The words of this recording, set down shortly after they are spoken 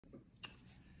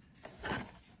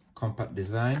compact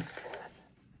design,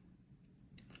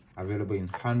 available in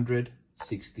 100,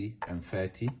 60 and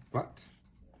 30 watts.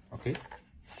 Okay,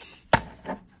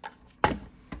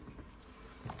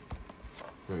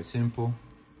 very simple.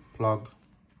 Plug,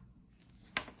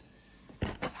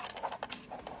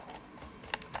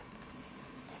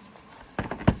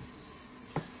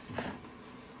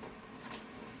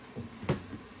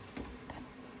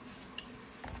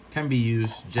 can be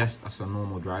used just as a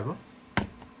normal driver.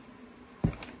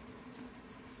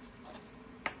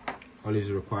 All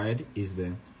is required is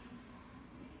the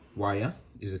wire,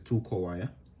 is a 2-core wire,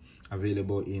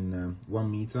 available in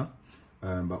 1 meter,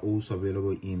 but also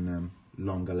available in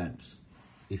longer lengths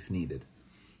if needed.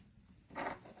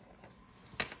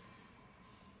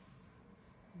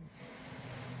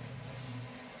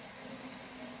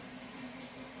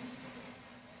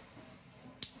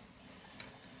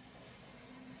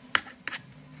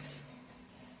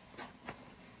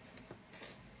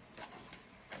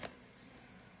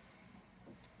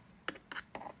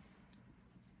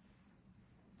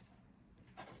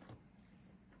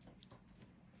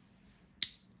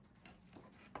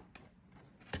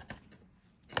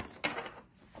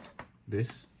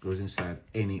 This goes inside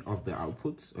any of the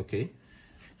outputs. Okay,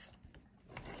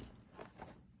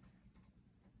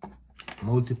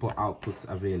 multiple outputs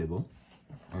available.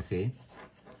 Okay,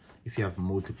 if you have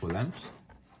multiple lengths,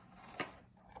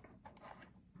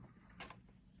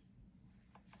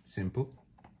 simple.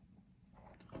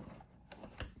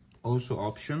 Also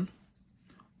option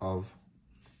of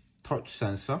touch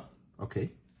sensor.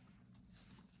 Okay,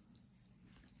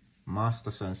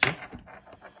 master sensor,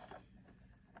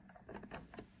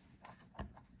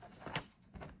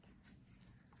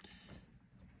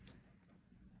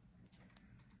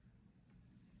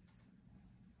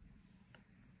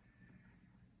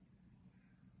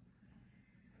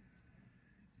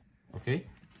 okay.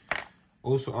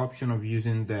 Also option of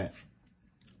using the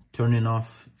turning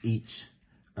off each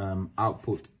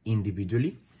output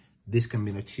individually. This can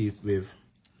be achieved with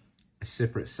a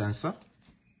separate sensor.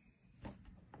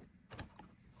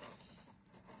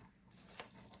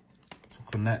 So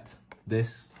connect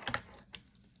this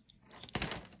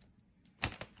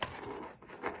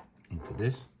into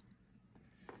this.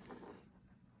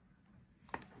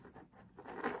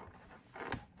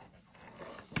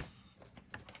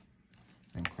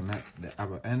 And connect the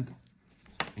other end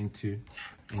into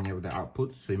any of the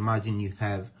outputs. So imagine you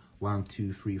have 1,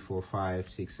 2, 3, 4, 5,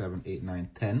 6, 7, 8, 9,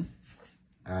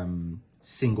 10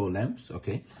 single lengths.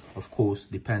 Okay, of course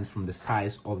depends from the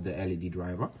size of the LED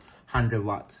driver. 100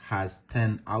 watts has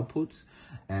 10 outputs,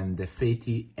 and the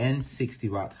 30 and 60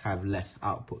 watt have less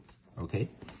output. Okay,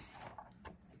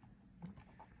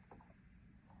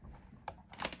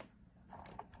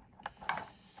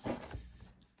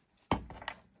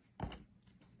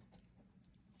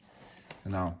 so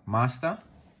now master,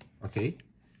 okay,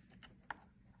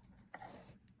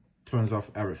 turns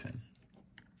off everything.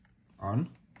 On,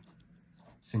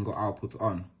 single output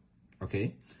on.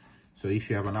 Okay, so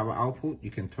if you have another output, you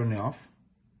can turn it off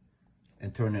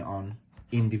and turn it on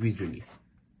individually.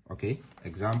 Okay,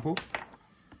 example.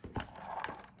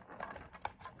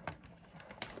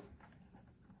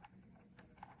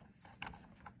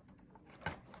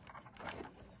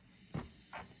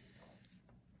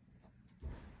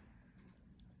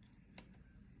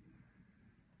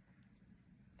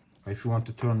 If you want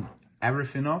to turn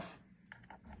everything off,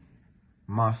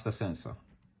 master sensor.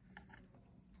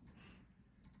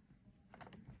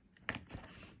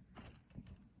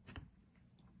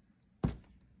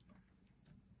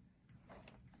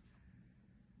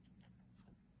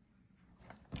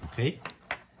 Okay,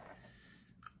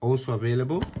 also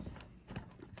available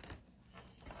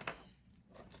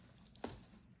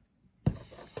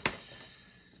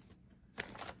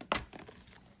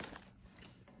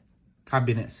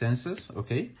cabinet sensors.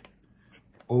 Okay,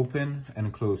 open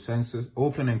and close sensors,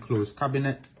 open and close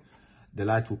cabinet. The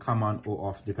light will come on or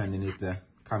off depending if the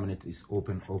cabinet is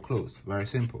open or closed. Very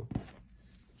simple.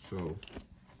 So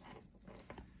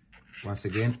once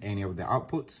again, any of the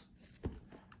outputs,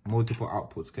 multiple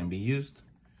outputs can be used.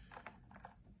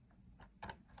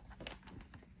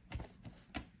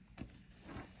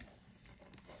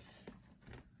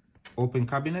 Open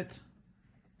cabinet,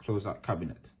 close that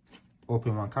cabinet.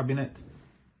 Open one cabinet,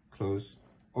 close,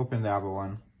 open the other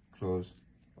one, close,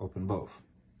 open both.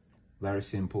 Very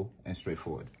simple and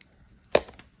straightforward.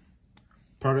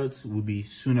 Products will be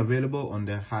soon available on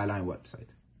the Highline website.